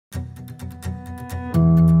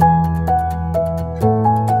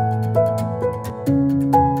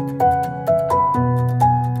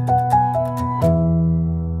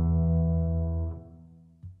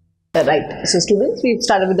So students, we've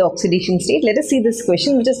started with the oxidation state. Let us see this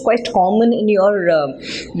question, which is quite common in your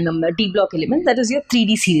D block element. That is your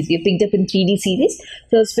 3D series. You picked up in 3D series.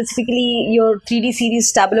 So specifically, your 3D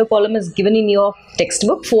series tabular column is given in your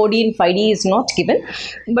textbook. 4D and 5D is not given,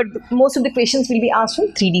 but most of the questions will be asked from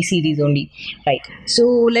 3D series only, right? So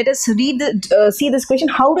let us read the see this question,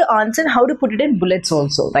 how to answer and how to put it in bullets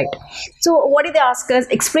also, right? So what did they ask us?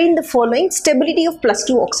 Explain the following stability of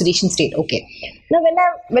 +2 oxidation state. Okay. Now,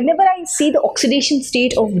 whenever I see the oxidation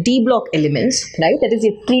state of D block elements, right, that is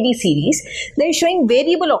a 3D series, they are showing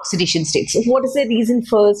variable oxidation states. So what is the reason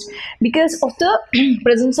first? Because of the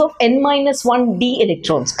presence of N-1 D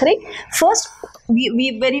electrons, correct? First,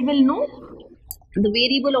 we very well know the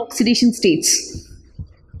variable oxidation states.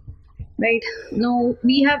 Right, now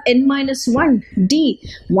we have N-1 D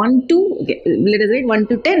 1 to, okay, let us write 1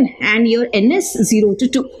 to 10, and your N is 0 to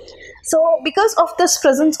 2. So because of this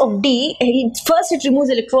presence of D, first it removes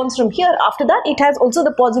electrons from here. After that, it has also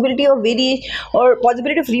the possibility of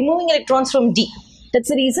possibility of removing electrons from D. That's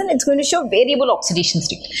the reason it's going to show variable oxidation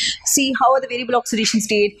state. See how are the variable oxidation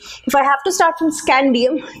state. If I have to start from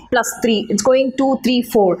scandium +3, it's going 2, 3,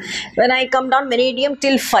 4. When I come down, vanadium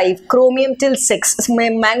till 5, chromium till 6,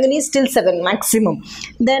 manganese till 7 maximum.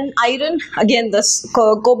 Then iron, again this,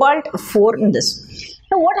 cobalt 4 in this.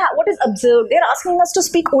 Now what is observed? They are asking us to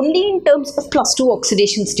speak only in terms of +2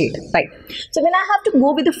 oxidation state, right? So when I have to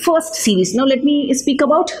go with the first series, now let me speak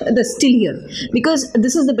about this till here, because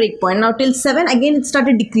this is the break point. Now till 7, again it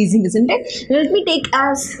started decreasing, isn't it? Now let me take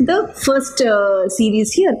as the first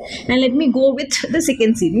series here, and let me go with the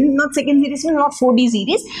second series, not second series, not 4D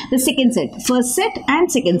series, the second set, first set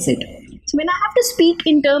and second set. So when I have to speak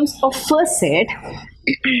in terms of first set,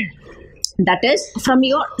 that is from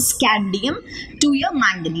your scandium to your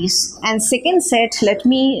manganese, and second set, let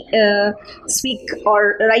me speak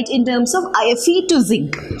or write in terms of Fe to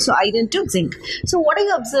zinc, so iron to zinc. So what are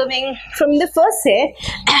you observing from the first set?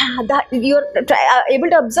 That you are able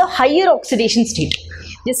to observe higher oxidation state.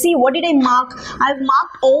 Just see, what did I mark? I've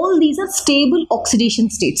marked all these are stable oxidation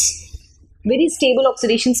states. Very stable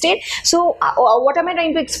oxidation state. So what am I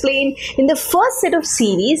trying to explain? In the first set of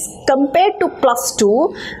series compared to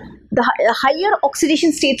 +2, the higher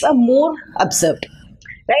oxidation states are more observed,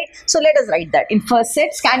 right? So let us write that in first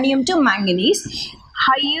set, scandium to manganese,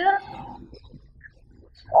 higher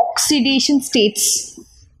oxidation states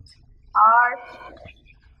are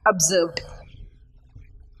observed.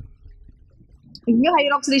 Your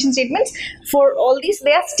higher oxidation statements for all these,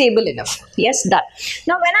 they are stable enough. Yes, done.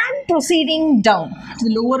 Now when I am proceeding down to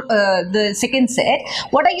the lower the second set,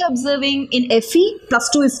 what are you observing? In Fe,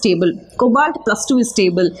 +2 is stable, cobalt +2 is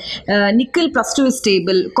stable, nickel +2 is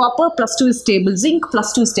stable, copper +2 is stable, zinc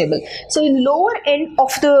 +2 is stable. So in lower end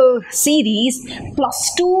of the series,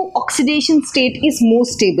 +2 oxidation state is more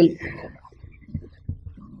stable.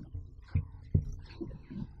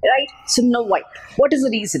 Right? So now why? What is the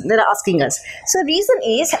reason? They're asking us. So reason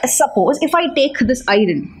is, suppose if I take this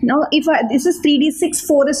iron, now if this is 3d6,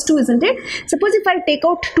 4s2, isn't it? Suppose if I take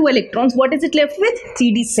out 2 electrons, what is it left with?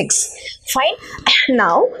 3d6. Fine.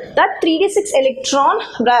 Now that 3d6 electron,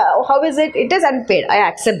 how is it? It is unpaired. I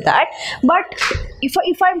accept that. But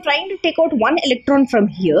if I'm trying to take out 1 electron from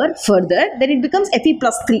here further, then it becomes Fe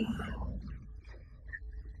 +3.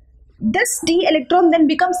 This D electron then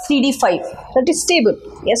becomes 3d5. That is stable.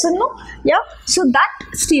 Yes or no? Yeah. So that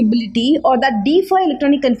stability or that d5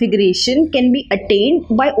 electronic configuration can be attained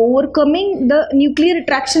by overcoming the nuclear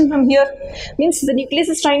attraction from here. Means the nucleus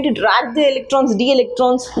is trying to drag the electrons, d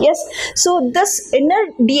electrons. Yes. So this inner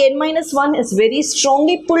Dn-1 is very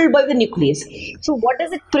strongly pulled by the nucleus. So what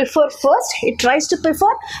does it prefer first? It tries to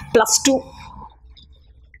prefer +2.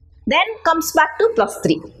 Then comes back to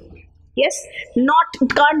 +3. Yes, it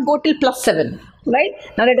can't go till +7, right?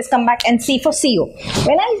 Now let us come back and see for CO.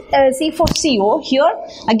 When I see for CO here,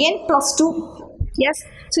 again +2, yes,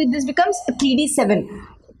 so this becomes 3d7.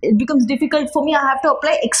 It becomes difficult for me. I have to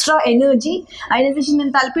apply extra energy, ionization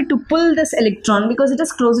enthalpy, to pull this electron because it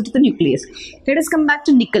is closer to the nucleus. Let us come back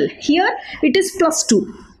to nickel. Here it is +2.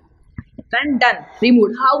 And done,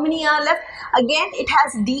 removed. How many are left? Again, it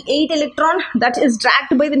has D8 electron that is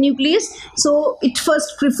dragged by the nucleus. So it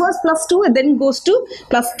first prefers +2 and then goes to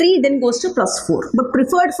 +3, then goes to +4. But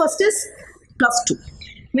preferred first is +2.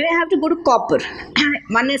 When I have to go to copper,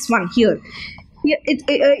 1s1 here.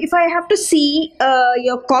 If I have to see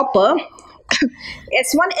your copper,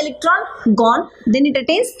 S1 electron gone, then it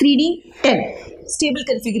attains 3d10, stable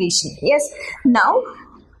configuration. Yes. Now,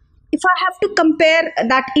 if I have to compare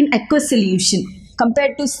that in aqueous solution,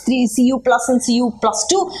 compared to Cu plus and Cu plus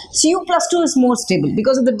 2. Cu plus 2 is more stable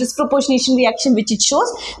because of the disproportionation reaction which it shows,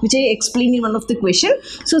 which I explained in one of the question.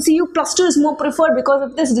 So Cu plus 2 is more preferred because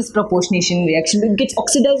of this disproportionation reaction. It gets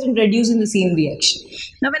oxidized and reduced in the same reaction.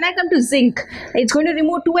 Now when I come to zinc, it's going to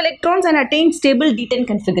remove 2 electrons and attain stable D10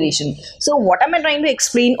 configuration. So what am I trying to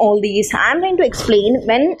explain all these? I am trying to explain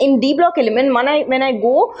when in D block element, when I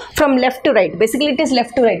go from left to right, basically it is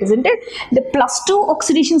left to right, isn't it? The plus 2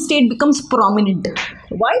 oxidation state becomes prominent.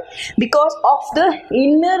 Why? Because of the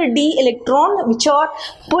inner D electron which are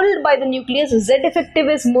pulled by the nucleus. Z effective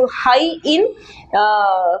is more high in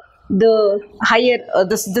the higher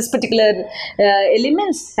this particular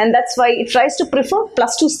elements, and that's why it tries to prefer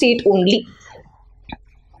plus 2 state only.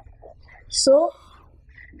 So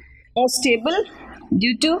more stable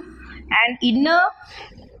due to an inner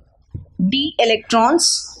D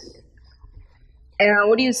electrons.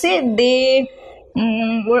 What do you say? They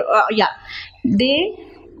they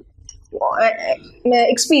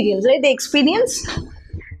experience, right? They experience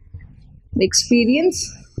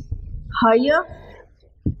higher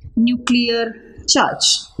nuclear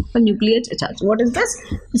charge. What is this?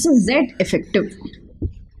 This is Z effective.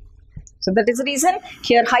 So that is the reason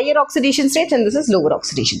here higher oxidation state and this is lower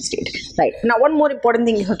oxidation state. Right. Now one more important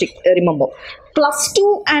thing you have to remember. Plus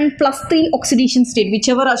 2 and plus 3 oxidation state,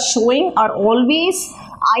 whichever are showing, are always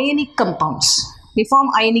ionic compounds. They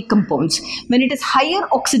form ionic compounds. When it is higher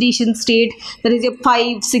oxidation state, that is your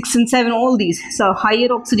 5, 6 and 7, all these. So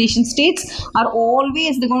higher oxidation states are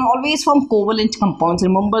always, they're going to always form covalent compounds.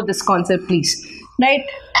 Remember this concept please. Right,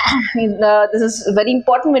 this is very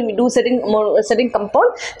important when we do certain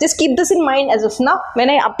compound. Just keep this in mind as of now. When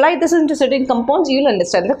I apply this into certain compounds, you will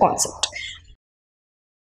understand the concept.